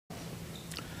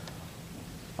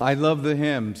I love the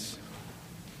hymns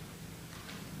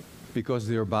because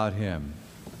they're about Him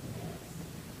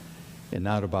and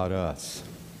not about us.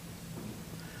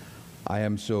 I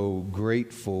am so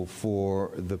grateful for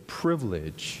the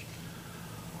privilege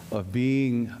of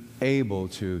being able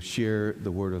to share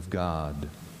the Word of God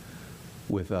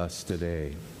with us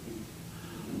today.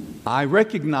 I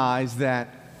recognize that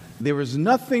there is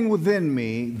nothing within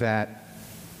me that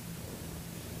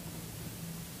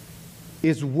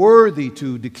is worthy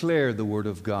to declare the Word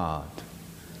of God.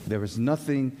 There is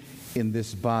nothing in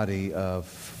this body of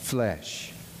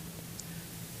flesh.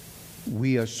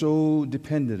 We are so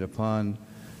dependent upon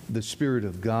the Spirit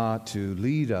of God to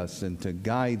lead us and to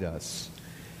guide us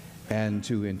and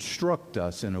to instruct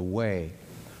us in a way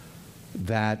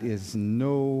that is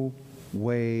no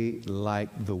way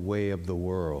like the way of the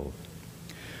world.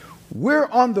 We're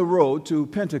on the road to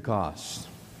Pentecost.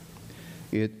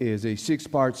 It is a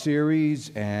 6-part series,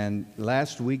 and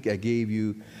last week I gave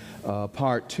you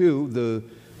part 2, the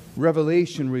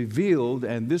revelation revealed,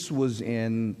 and this was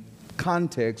in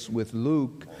context with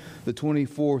Luke, the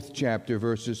 24th chapter,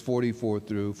 verses 44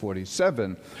 through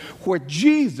 47, where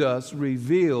Jesus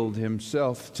revealed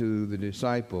himself to the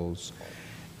disciples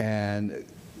and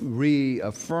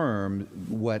reaffirmed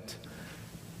what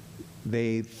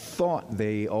they thought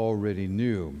they already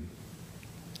knew.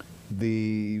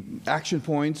 The action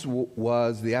points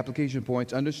was the application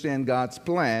points. Understand God's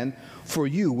plan for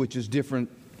you, which is different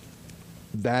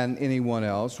than anyone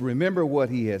else. Remember what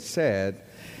He has said.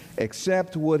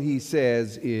 Accept what He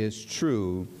says is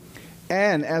true.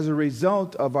 And as a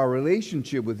result of our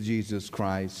relationship with Jesus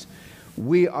Christ,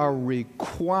 we are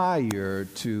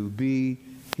required to be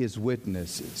His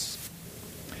witnesses.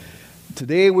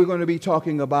 Today we're going to be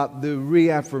talking about the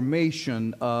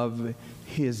reaffirmation of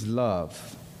His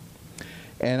love.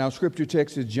 And our scripture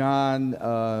text is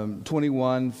John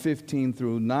 21, 15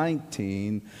 through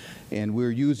 19. And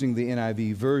we're using the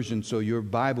NIV version, so your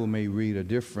Bible may read a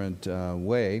different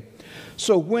way.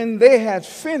 So when they had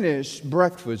finished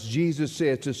breakfast, Jesus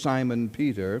said to Simon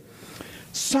Peter,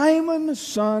 "Simon,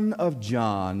 son of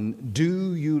John,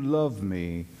 do you love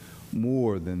me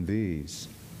more than these?"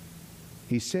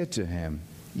 He said to him,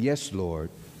 "Yes, Lord,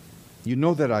 you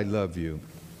know that I love you."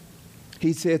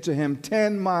 He said to him,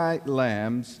 "Tend my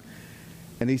lambs."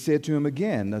 And he said to him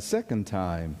again a second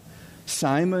time,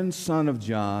 "Simon, son of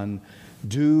John,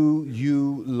 do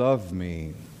you love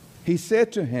me?" He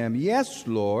said to him, "Yes,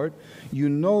 Lord, you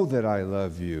know that I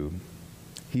love you."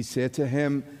 He said to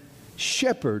him,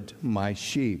 "Shepherd my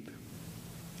sheep."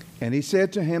 And he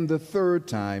said to him the third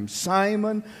time,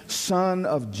 "Simon, son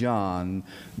of John,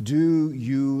 do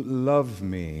you love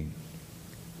me?"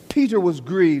 Peter was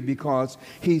grieved because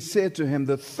he said to him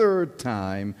the third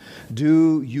time,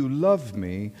 "Do you love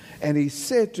me?" And he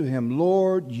said to him,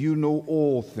 "Lord, you know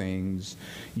all things.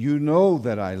 You know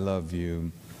that I love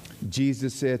you."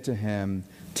 Jesus said to him,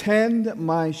 "Tend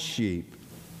my sheep.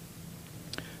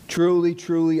 Truly,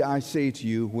 truly, I say to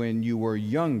you, when you were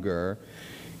younger,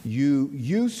 you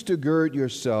used to gird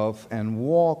yourself and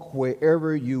walk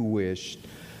wherever you wished.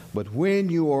 But when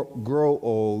you grow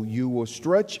old, you will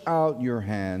stretch out your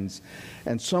hands,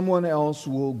 and someone else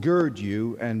will gird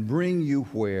you and bring you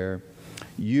where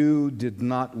you did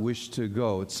not wish to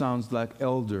go." It sounds like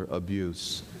elder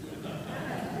abuse.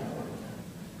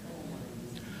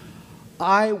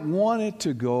 I wanted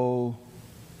to go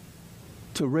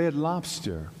to Red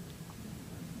Lobster.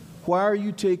 Why are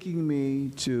you taking me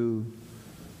to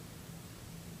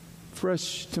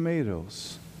Fresh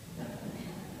Tomatoes?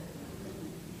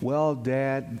 Well,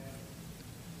 Dad,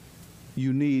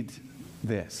 you need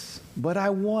this, but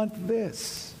I want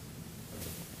this.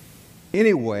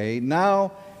 Anyway,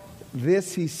 now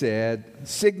this he said,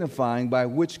 signifying by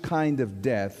which kind of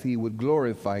death he would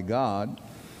glorify God.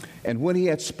 And when he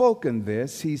had spoken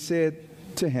this, he said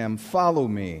to him, "Follow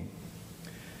me."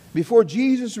 Before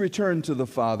Jesus returned to the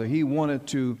Father, he wanted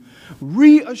to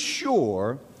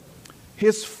reassure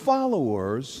his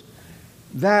followers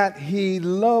that he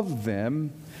loved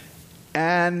them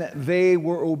and they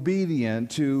were obedient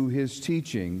to his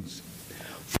teachings.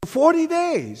 For 40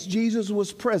 days, Jesus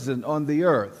was present on the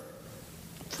earth.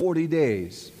 40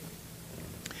 days.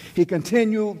 He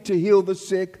continued to heal the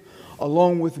sick,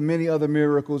 along with many other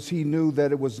miracles. He knew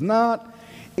that it was not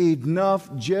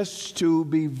enough just to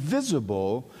be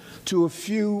visible to a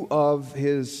few of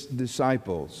his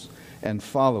disciples and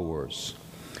followers.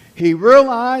 He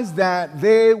realized that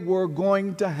they were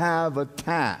going to have a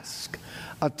task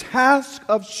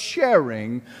of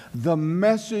sharing the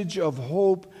message of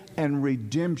hope and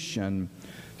redemption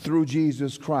through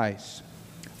Jesus Christ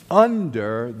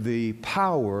under the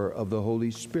power of the Holy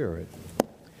Spirit.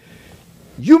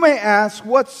 You may ask,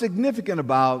 what's significant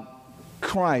about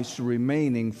Christ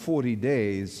remaining 40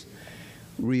 days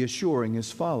reassuring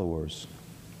his followers?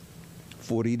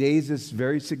 40 days is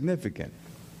very significant.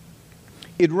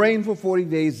 It rained for 40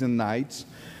 days and nights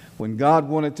when God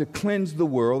wanted to cleanse the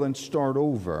world and start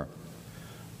over.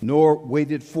 Noah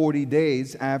waited 40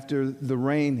 days after the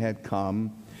rain had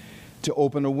come to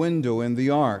open a window in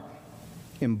the ark.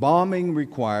 Embalming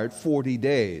required 40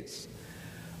 days.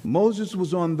 Moses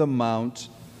was on the mountain,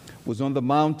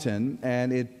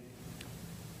 and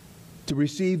to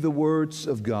receive the words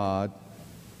of God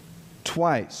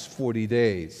twice 40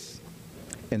 days.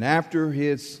 And after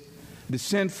his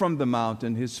descent from the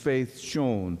mountain, his faith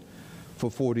shone for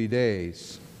 40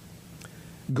 days.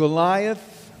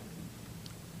 Goliath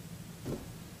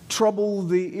troubled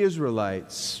the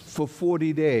Israelites for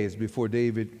 40 days before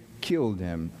David killed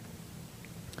him.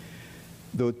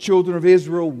 The children of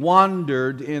Israel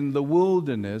wandered in the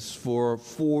wilderness for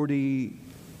 40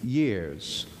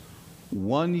 years,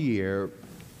 1 year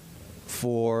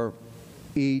for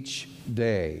each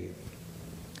day.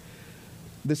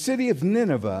 The city of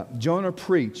Nineveh, Jonah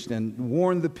preached and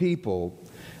warned the people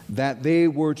that they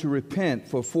were to repent.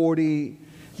 For 40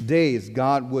 days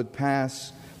God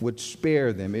would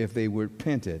spare them if they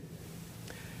repented.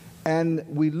 And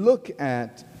we look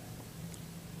at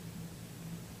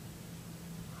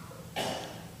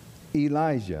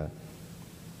Elijah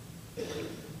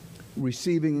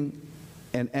receiving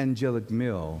an angelic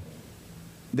meal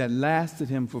that lasted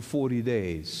him for 40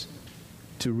 days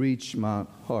to reach Mount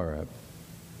Horeb.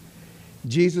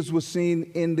 Jesus was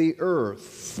seen in the earth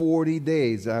 40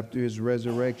 days after his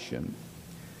resurrection.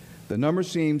 The number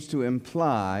seems to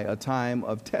imply a time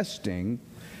of testing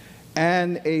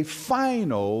and a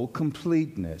final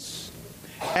completeness.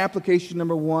 Application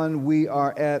number 1, we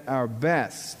are at our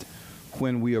best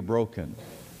when we are broken.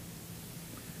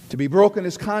 To be broken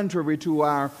is contrary to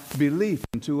our belief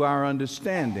and to our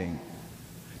understanding.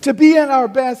 To be at our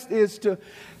best is to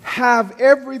have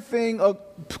everything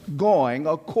going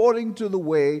according to the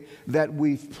way that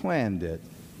we've planned it.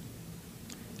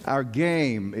 Our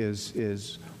game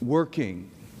is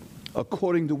working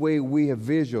according to the way we have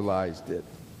visualized it.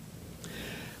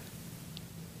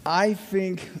 I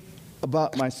think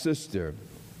about my sister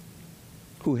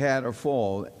who had a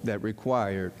fall that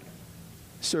required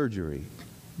surgery,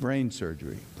 brain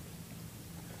surgery.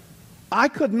 I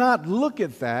could not look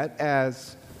at that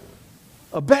as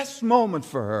a best moment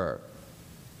for her.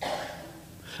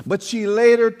 But she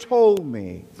later told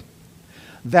me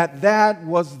that that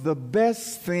was the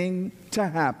best thing to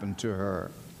happen to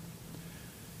her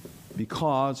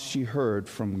because she heard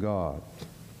from God.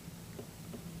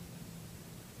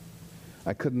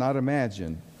 I could not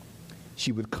imagine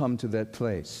she would come to that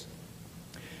place.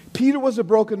 Peter was a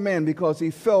broken man because he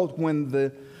felt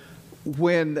when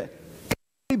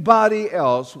anybody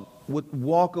else would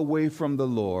walk away from the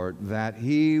Lord, that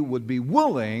he would be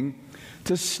willing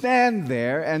to stand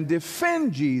there and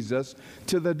defend Jesus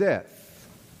to the death.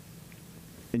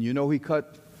 And you know, he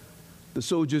cut the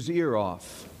soldier's ear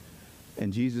off.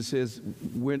 And Jesus says,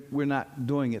 we're not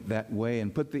doing it that way,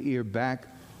 and put the ear back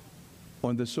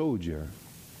on the soldier.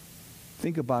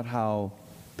 Think about how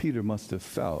Peter must have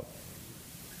felt.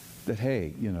 That,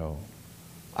 hey,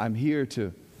 I'm here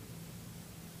to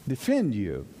defend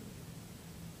you.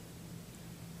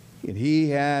 And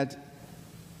he had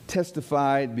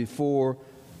testified before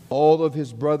all of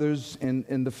his brothers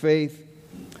in the faith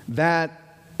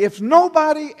that if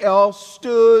nobody else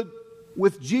stood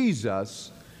with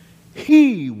Jesus,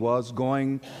 he was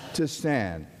going to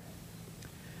stand.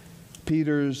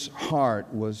 Peter's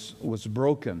heart was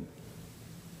broken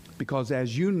because,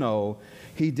 as you know,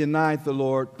 he denied the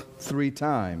Lord 3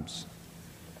 times.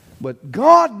 But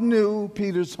God knew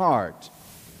Peter's heart.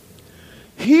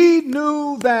 He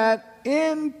knew that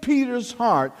in Peter's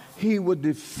heart he would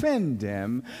defend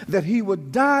him, that he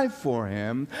would die for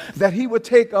him, that he would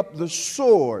take up the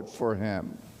sword for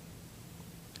him.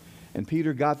 And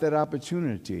Peter got that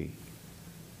opportunity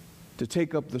to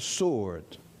take up the sword,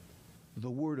 the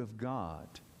Word of God,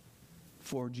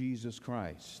 for Jesus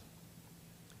Christ.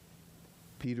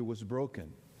 Peter was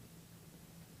broken.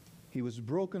 He was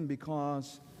broken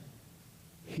because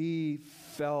he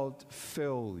felt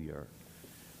failure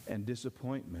and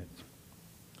disappointment.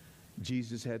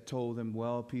 Jesus had told him,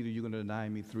 well, Peter, you're going to deny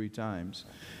me 3 times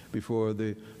before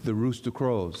the rooster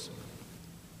crows.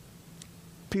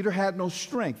 Peter had no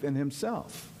strength in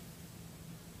himself.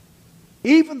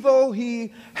 Even though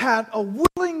he had a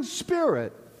willing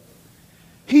spirit,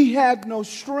 he had no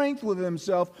strength within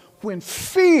himself when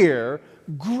fear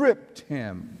gripped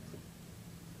him.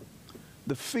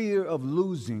 The fear of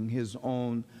losing his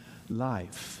own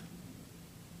life.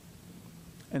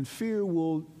 And fear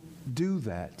will do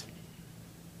that.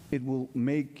 It will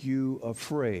make you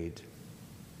afraid.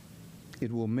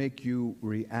 It will make you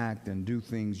react and do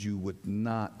things you would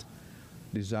not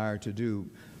desire to do.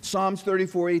 Psalms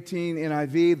 34:18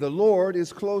 NIV, the Lord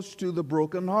is close to the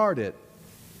brokenhearted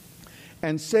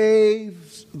and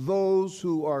saves those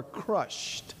who are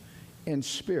crushed in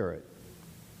spirit.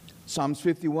 Psalms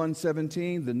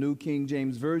 51:17, the New King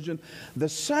James Version, the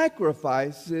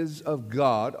sacrifices of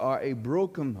God are a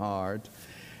broken heart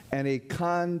and a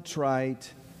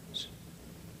contrite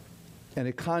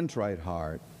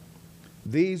heart.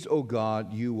 These, O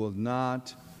God, you will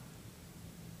not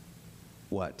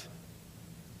what?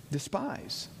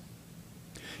 Despise.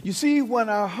 You see, when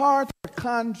our hearts are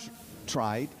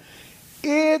contrite,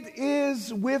 it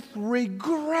is with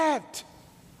regret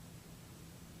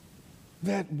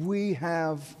that we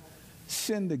have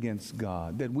sinned against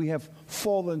God, that we have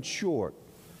fallen short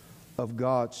of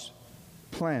God's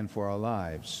plan for our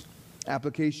lives.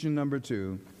 Application number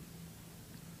 2.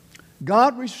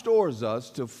 God restores us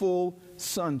to full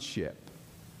sonship.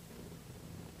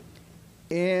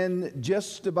 In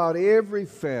just about every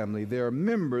family, there are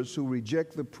members who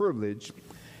reject the privilege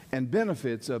and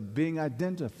benefits of being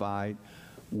identified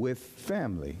with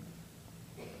family.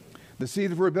 The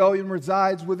seed of rebellion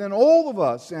resides within all of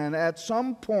us, and at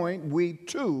some point we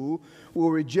too will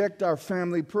reject our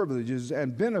family privileges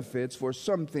and benefits for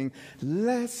something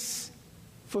less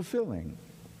fulfilling.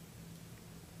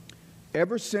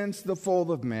 Ever since the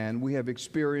fall of man, we have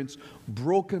experienced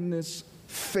brokenness,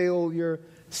 failure,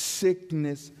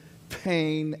 sickness,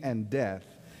 pain, and death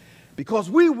because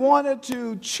we wanted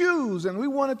to choose and we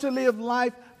wanted to live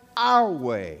life our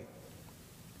way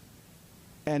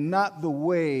and not the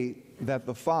way that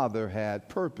the Father had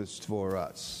purposed for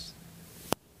us.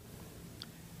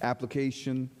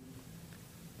 Application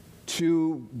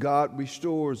 2, God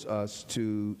restores us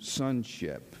to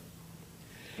sonship.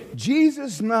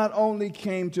 Jesus not only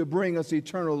came to bring us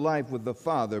eternal life with the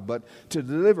Father, but to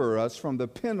deliver us from the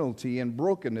penalty and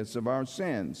brokenness of our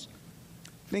sins.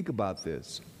 Think about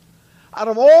this. Out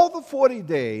of all the 40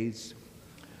 days,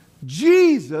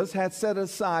 Jesus had set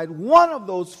aside one of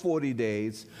those 40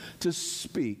 days to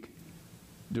speak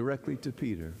directly to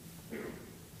Peter.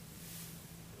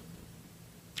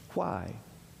 Why?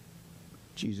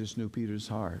 Jesus knew Peter's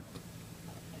heart.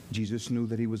 Jesus knew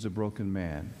that he was a broken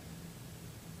man.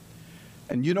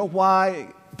 And you know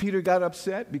why Peter got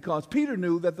upset? Because Peter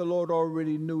knew that the Lord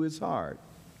already knew his heart.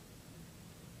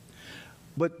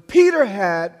 But Peter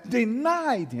had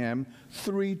denied him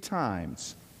 3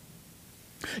 times.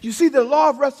 You see, the law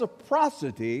of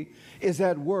reciprocity is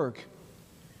at work,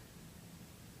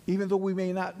 even though we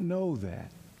may not know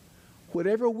that.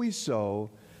 Whatever we sow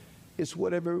is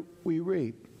whatever we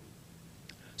reap.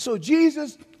 So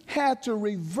Jesus had to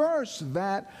reverse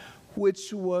that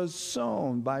which was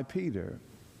sown by Peter,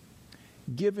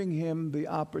 giving him the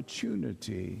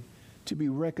opportunity to be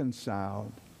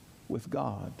reconciled with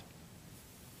God.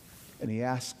 And he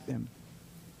asked him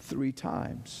 3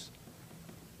 times.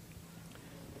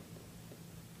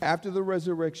 After the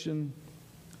resurrection,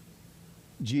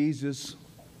 Jesus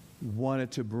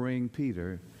wanted to bring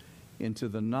Peter into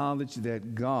the knowledge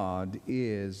that God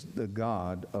is the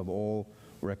God of all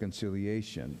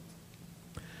reconciliation.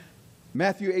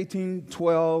 Matthew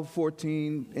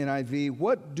 18:12-14 NIV,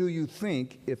 what do you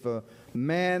think if a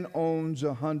man owns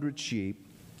 100 sheep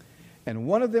and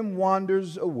one of them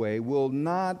wanders away? Will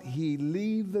not he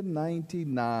leave the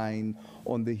 99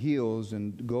 on the hills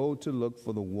and go to look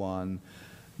for the one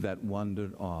that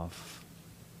wandered off?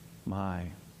 My,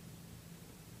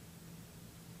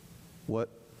 what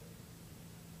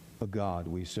a God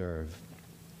we serve.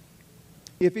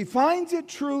 If he finds it,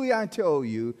 truly I tell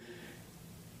you,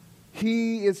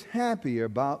 he is happier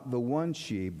about the one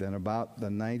sheep than about the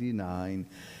 99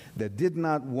 that did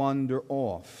not wander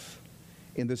off.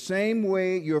 In the same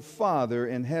way, your Father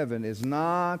in heaven is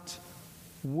not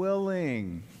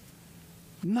willing.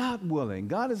 Not willing.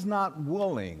 God is not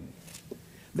willing.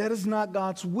 That is not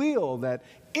God's will, that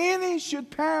any should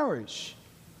perish,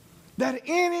 that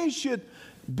any should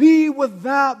be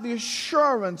without the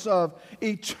assurance of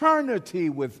eternity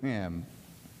with him.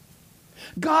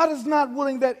 God is not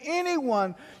willing that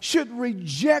anyone should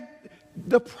reject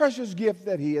the precious gift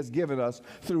that he has given us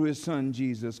through his Son,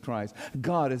 Jesus Christ.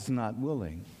 God is not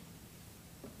willing.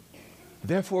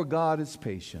 Therefore, God is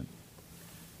patient.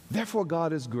 Therefore,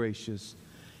 God is gracious.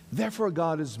 Therefore,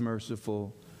 God is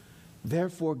merciful.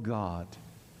 Therefore, God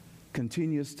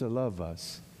continues to love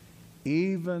us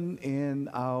even in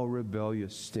our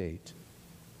rebellious state.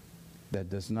 That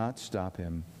does not stop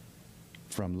him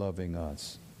from loving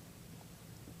us.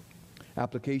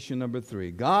 Application number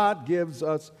 3. God gives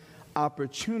us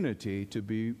opportunity to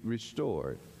be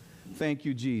restored. Thank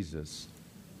you, Jesus.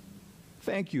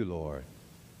 Thank you, Lord.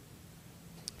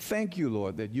 Thank you,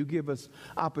 Lord, that you give us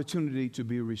opportunity to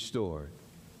be restored.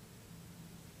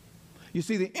 You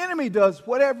see, the enemy does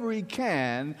whatever he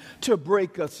can to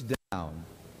break us down,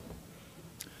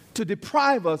 to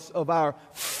deprive us of our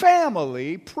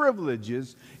family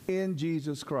privileges in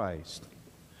Jesus Christ.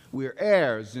 We're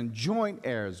heirs and joint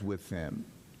heirs with him.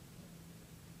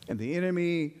 And the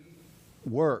enemy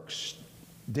works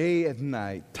day and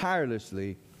night,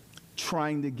 tirelessly,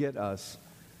 trying to get us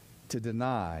to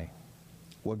deny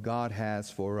what God has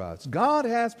for us. God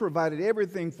has provided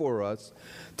everything for us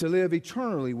to live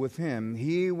eternally with him.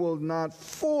 He will not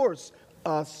force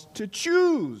us to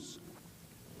choose.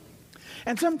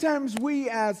 And sometimes we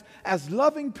as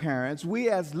loving parents, we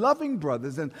as loving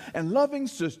brothers and loving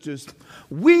sisters,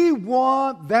 we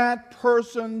want that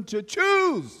person to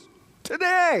choose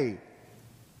today.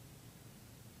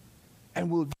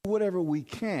 And we'll do whatever we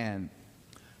can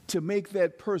to make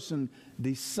that person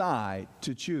decide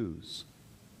to choose.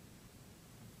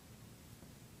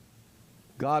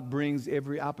 God brings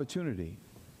every opportunity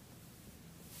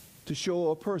to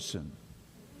show a person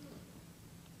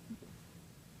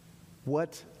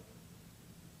what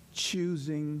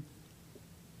choosing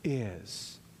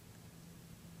is.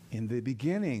 In the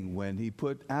beginning, when he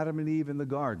put Adam and Eve in the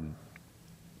garden,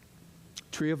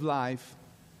 tree of life,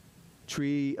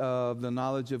 tree of the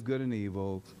knowledge of good and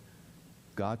evil,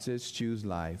 God says choose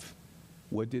life.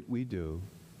 What did we do?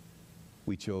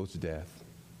 We chose death.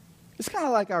 It's kind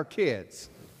of like our kids,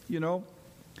 you know.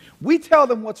 We tell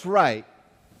them what's right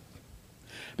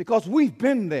because we've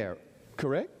been there,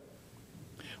 correct?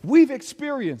 We've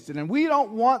experienced it, and we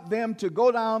don't want them to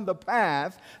go down the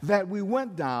path that we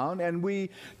went down, and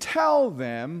we tell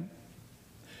them,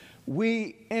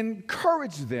 we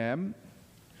encourage them,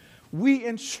 we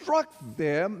instruct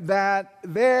them that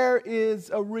there is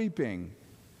a reaping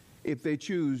if they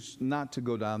choose not to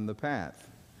go down the path.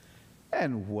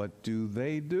 And what do?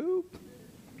 They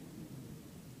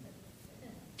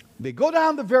go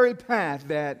down the very path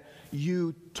that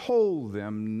you told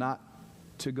them not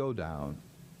to go down.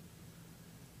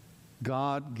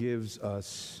 God gives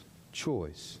us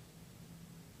choice.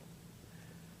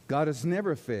 God has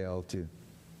never failed to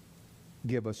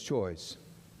give us choice.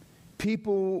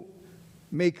 People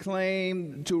may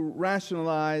claim to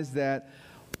rationalize that,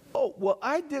 oh, well,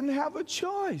 I didn't have a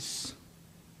choice.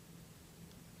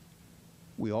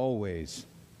 We always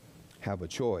have a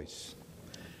choice.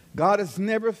 God has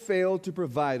never failed to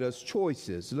provide us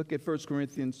choices. Look at 1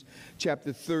 Corinthians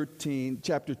chapter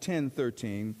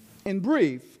 10:13. In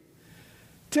brief,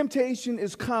 temptation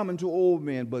is common to all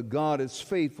men, but God is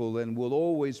faithful and will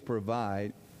always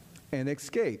provide an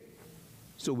escape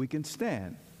so we can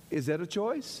stand. Is that a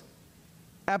choice?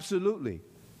 Absolutely.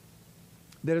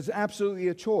 That is absolutely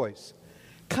a choice.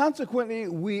 Consequently,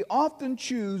 we often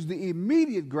choose the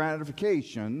immediate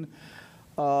gratification,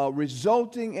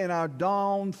 resulting in our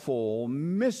downfall,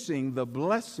 missing the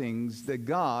blessings that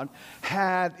God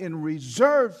had in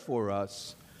reserve for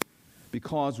us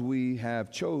because we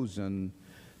have chosen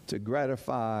to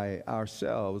gratify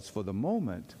ourselves for the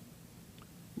moment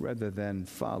rather than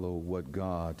follow what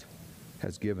God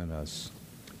has given us.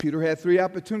 Peter had 3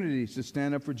 opportunities to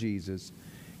stand up for Jesus.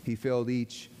 He failed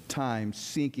each time,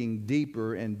 sinking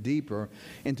deeper and deeper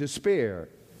into despair.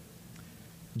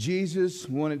 Jesus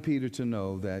wanted Peter to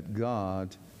know that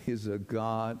God is a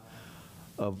God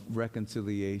of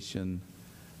reconciliation,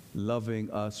 loving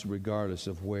us regardless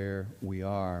of where we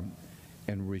are,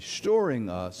 and restoring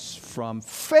us from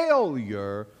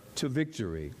failure to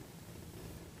victory.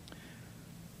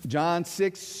 John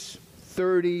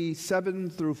 6:37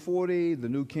 through 40, the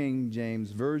New King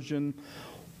James Version.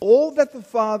 All that the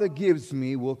Father gives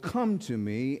me will come to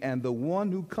me, and the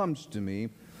one who comes to me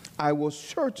I will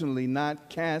certainly not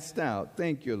cast out.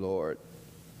 Thank you, Lord.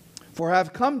 For I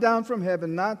have come down from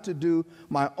heaven not to do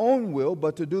my own will,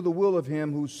 but to do the will of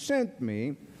him who sent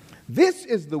me. This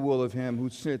is the will of him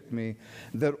who sent me,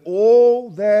 that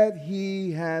all that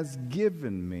he has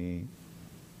given me,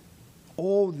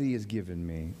 all that he has given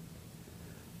me,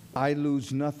 I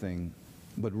lose nothing,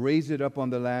 but raise it up on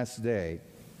the last day.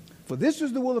 For this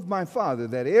is the will of my Father,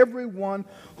 that everyone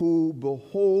who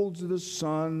beholds the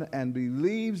Son and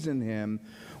believes in him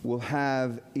will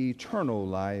have eternal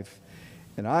life,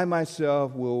 and I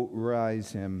myself will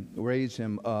raise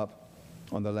him up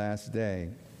on the last day.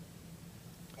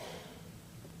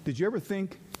 Did you ever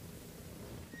think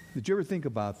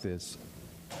about this?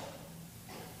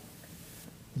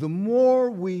 The more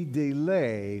we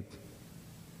delay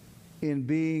in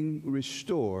being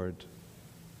restored,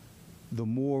 the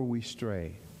more we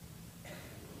stray.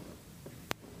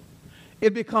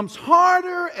 It becomes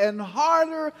harder and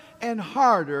harder and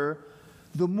harder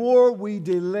the more we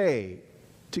delay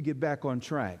to get back on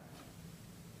track.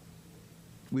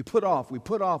 We put off, we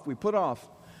put off, we put off.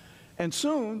 And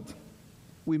soon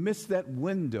we miss that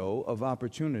window of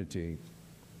opportunity.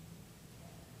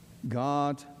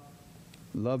 God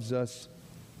loves us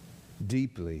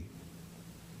deeply.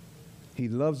 He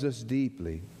loves us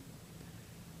deeply.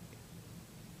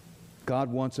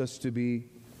 God wants us to be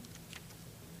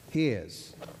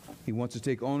His. He wants to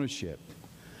take ownership.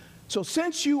 So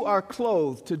since you are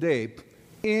clothed today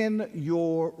in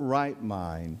your right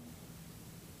mind,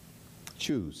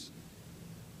 choose.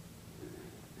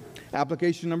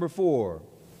 Application number 4.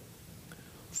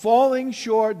 Falling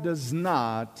short does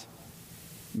not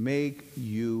make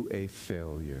you a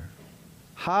failure.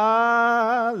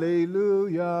 Hallelujah.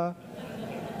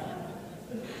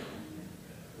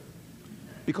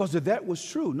 Because if that was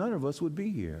true, none of us would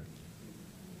be here.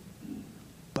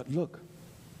 But look,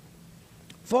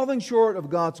 falling short of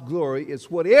God's glory is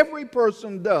what every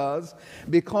person does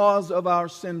because of our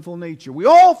sinful nature. We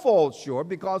all fall short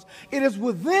because it is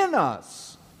within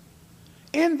us,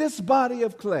 in this body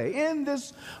of clay, in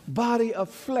this body of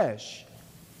flesh,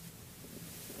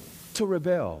 to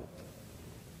rebel,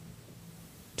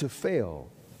 to fail.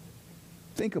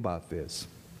 Think about this.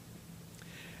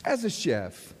 As a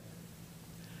chef,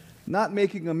 not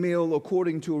making a meal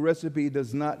according to a recipe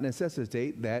does not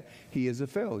necessitate that he is a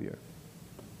failure.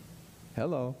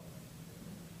 Hello.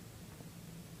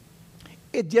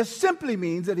 It just simply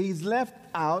means that he's left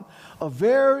out a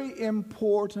very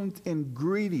important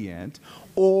ingredient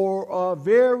or a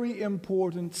very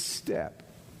important step.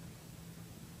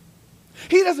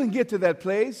 He doesn't get to that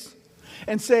place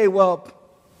and say, well,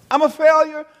 I'm a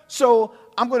failure, so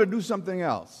I'm going to do something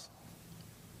else.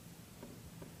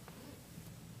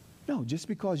 No, just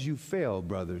because you fail,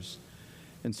 brothers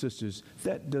and sisters,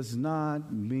 that does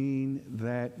not mean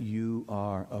that you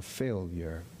are a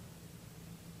failure.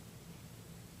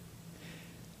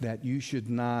 That you should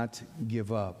not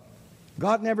give up.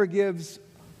 God never gives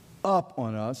up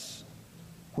on us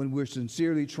when we're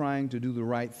sincerely trying to do the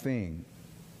right thing.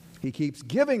 He keeps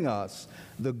giving us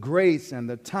the grace and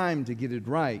the time to get it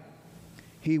right.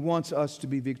 He wants us to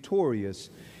be victorious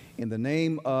in the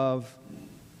name of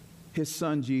His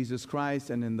Son, Jesus Christ,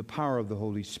 and in the power of the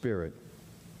Holy Spirit.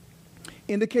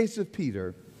 In the case of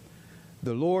Peter,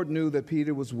 the Lord knew that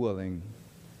Peter was willing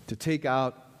to take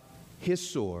out his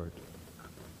sword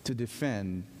to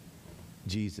defend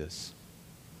Jesus.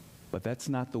 But that's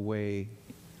not the way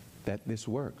that this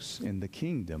works in the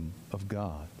kingdom of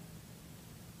God.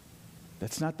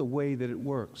 That's not the way that it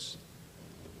works.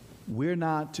 We're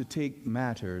not to take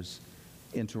matters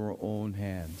into our own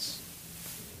hands.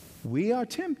 We are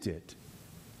tempted,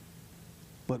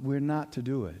 but we're not to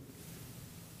do it.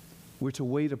 We're to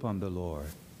wait upon the Lord.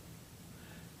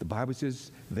 The Bible says,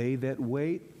 they that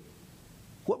wait,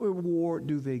 what reward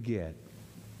do they get?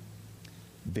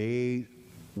 They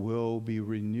will be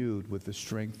renewed with the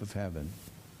strength of heaven.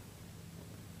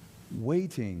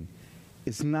 Waiting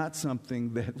is not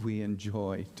something that we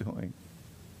enjoy doing.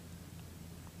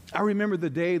 I remember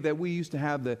the day that we used to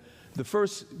have the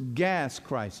first gas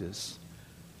crisis.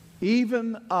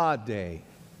 Even a day,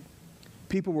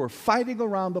 people were fighting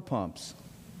around the pumps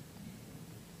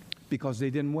because they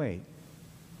didn't wait.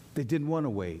 They didn't want to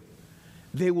wait.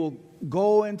 They will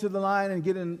go into the line and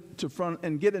get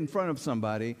in front of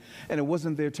somebody, and it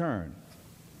wasn't their turn.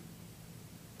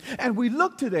 And we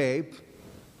look today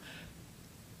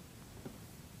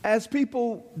as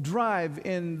people drive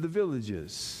in the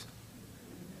villages.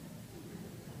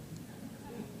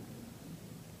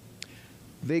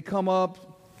 They come up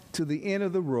to the end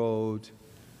of the road,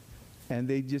 and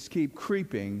they just keep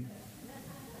creeping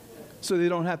so they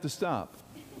don't have to stop.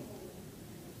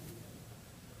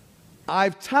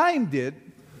 I've timed it.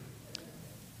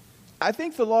 I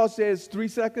think the law says 3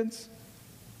 seconds.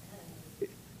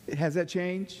 Has that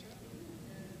changed?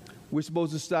 We're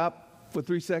supposed to stop for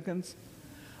 3 seconds?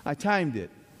 I timed it.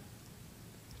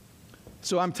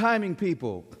 So I'm timing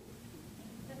people.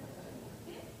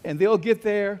 And they'll get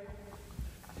there,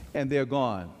 and they're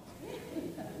gone.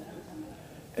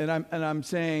 And I'm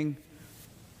saying,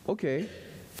 okay.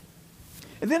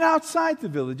 And then outside the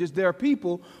villages, there are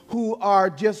people who are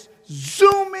just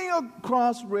zooming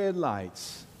across red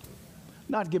lights,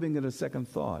 not giving it a second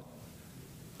thought.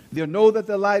 They'll know that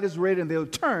the light is red, and they'll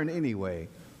turn anyway,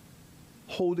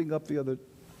 holding up the other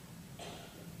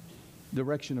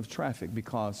direction of traffic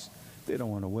because they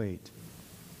don't want to wait.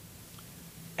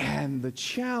 And the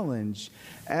challenge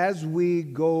as we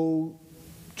go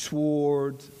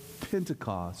toward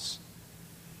Pentecost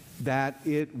that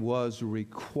it was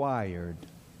required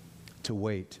to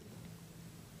wait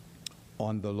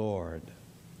on the Lord.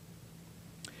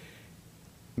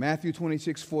 Matthew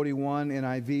 26:41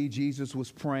 NIV, Jesus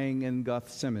was praying in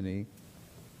Gethsemane.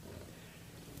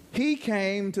 He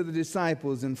came to the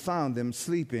disciples and found them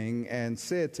sleeping and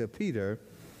said to Peter,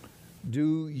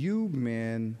 you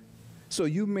men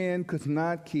could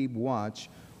not keep watch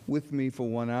with me for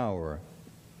 1 hour.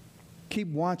 Keep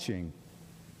watching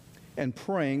and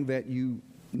praying that you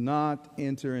not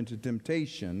enter into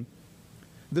temptation.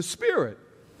 The spirit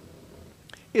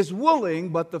is willing,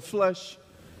 but the flesh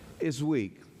is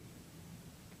weak.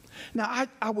 Now,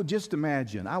 I would just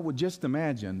imagine,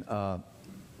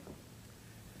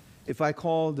 if I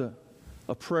called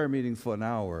a prayer meeting for an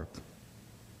hour,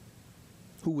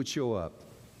 who would show up?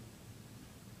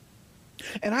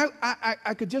 And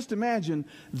I could just imagine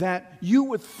that you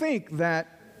would think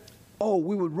that,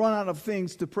 we would run out of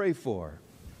things to pray for.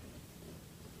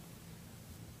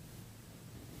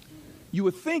 You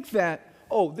would think that,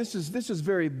 this is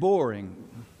very boring.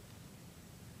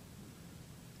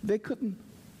 They couldn't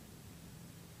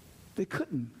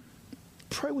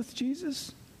pray with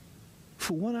Jesus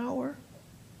for 1 hour.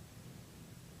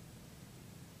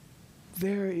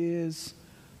 There is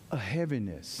a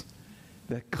heaviness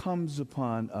that comes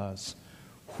upon us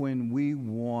when we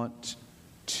want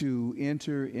to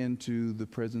enter into the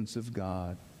presence of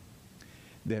God,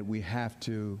 that we have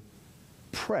to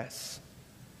press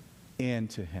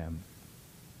into Him.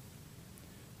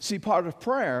 See, part of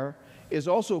prayer is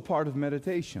also part of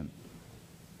meditation.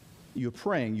 You're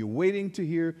praying, you're waiting to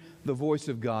hear the voice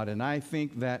of God, and I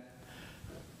think that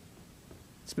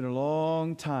it's been a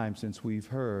long time since we've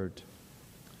heard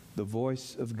the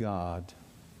voice of God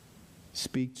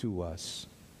speak to us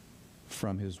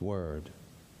from His Word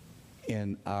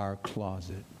in our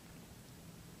closet.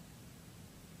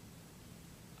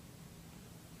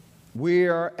 We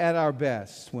are at our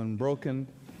best when broken.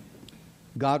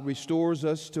 God restores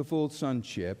us to full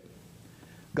sonship.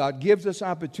 God gives us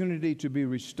opportunity to be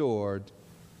restored.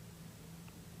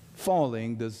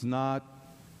 Falling does not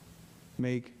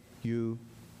make you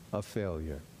a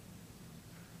failure.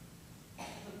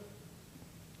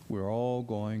 We're all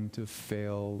going to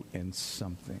fail in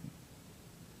something.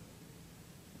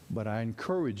 But I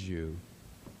encourage you,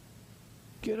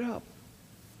 get up.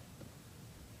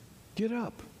 Get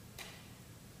up.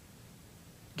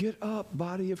 Get up,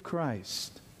 body of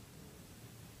Christ.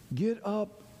 Get up,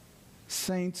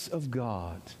 saints of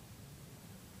God.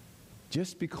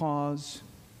 Just because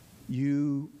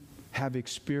you have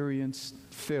experienced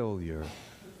failure,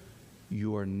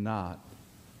 you are not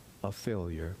a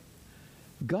failure.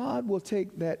 God will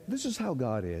take that. This is how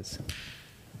God is.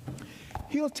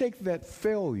 He'll take that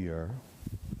failure,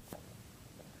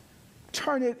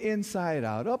 turn it inside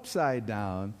out, upside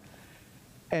down,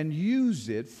 and use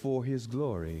it for His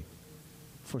glory,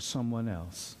 for someone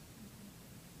else.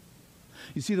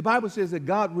 You see, the Bible says that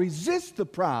God resists the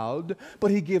proud,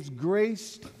 but He gives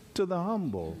grace to the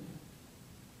humble.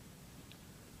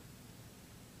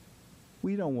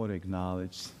 We don't want to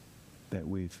acknowledge that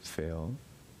we've failed.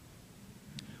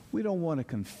 We don't want to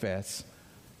confess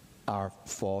our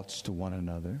faults to one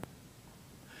another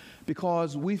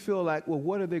because we feel like, well,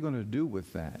 what are they going to do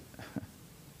with that?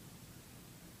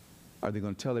 Are they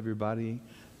going to tell everybody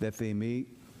that they meet?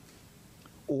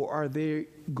 Or are they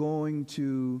going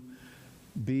to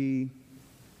be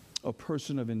a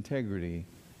person of integrity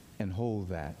and hold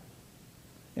that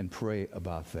and pray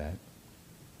about that?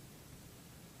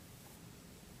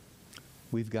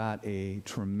 We've got a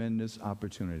tremendous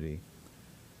opportunity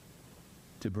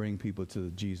to bring people to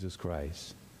Jesus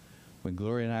Christ. When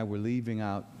Gloria and I were leaving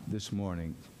out this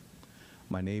morning,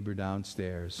 my neighbor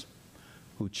downstairs,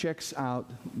 who checks out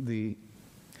the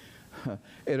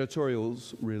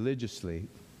editorials religiously,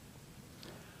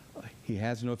 he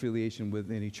has no affiliation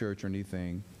with any church or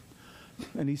anything,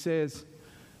 and he says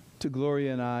to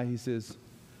Gloria and I, he says,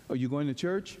 "Are you going to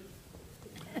church?"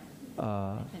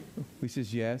 We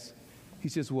says, "Yes." He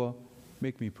says, "Well,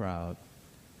 make me proud."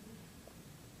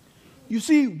 You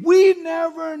see, we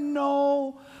never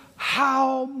know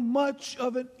how much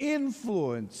of an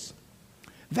influence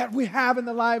that we have in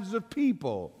the lives of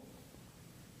people.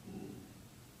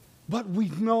 But we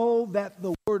know that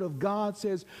the Word of God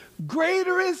says,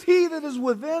 greater is He that is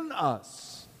within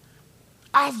us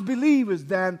as believers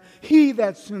than he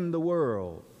that's in the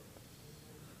world.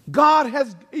 God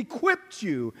has equipped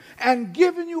you and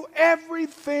given you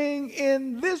everything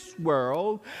in this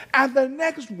world and the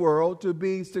next world to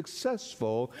be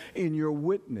successful in your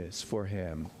witness for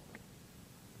Him.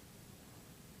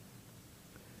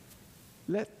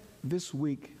 Let this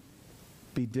week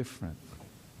be different.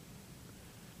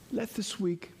 Let this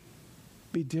week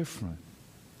be different.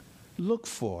 Look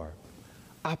for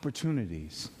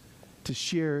opportunities to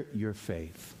share your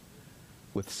faith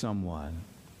with someone,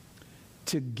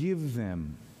 to give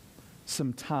them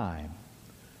some time,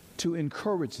 to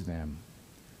encourage them,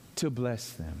 to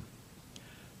bless them.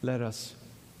 Let us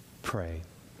pray.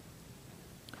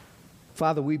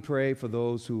 Father, we pray for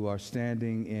those who are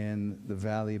standing in the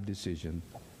valley of decision.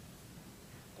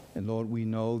 And Lord, we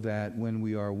know that when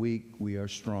we are weak, we are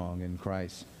strong in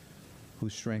Christ who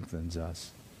strengthens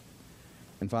us.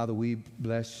 And Father, we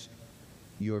bless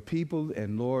your people,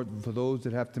 and Lord, for those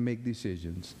that have to make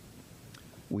decisions,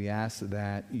 we ask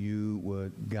that you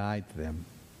would guide them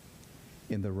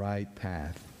in the right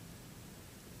path.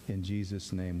 In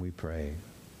Jesus' name we pray.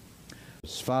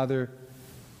 Father,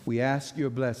 we ask your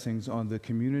blessings on the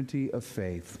community of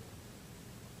faith.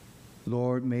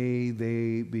 Lord, may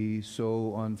they be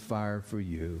so on fire for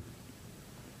you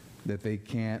that they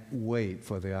can't wait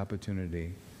for the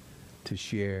opportunity to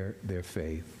share their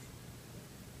faith.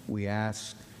 We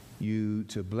ask you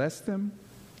to bless them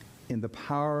in the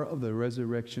power of the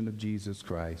resurrection of Jesus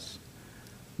Christ.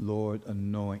 Lord,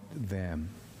 anoint them.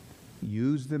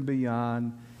 Use them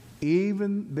beyond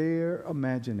even their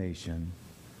imagination.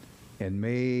 And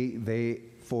may they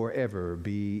forever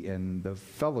be in the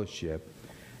fellowship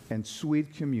and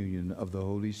sweet communion of the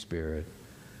Holy Spirit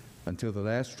until the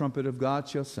last trumpet of God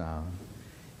shall sound.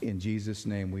 In Jesus'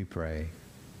 name we pray.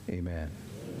 Amen.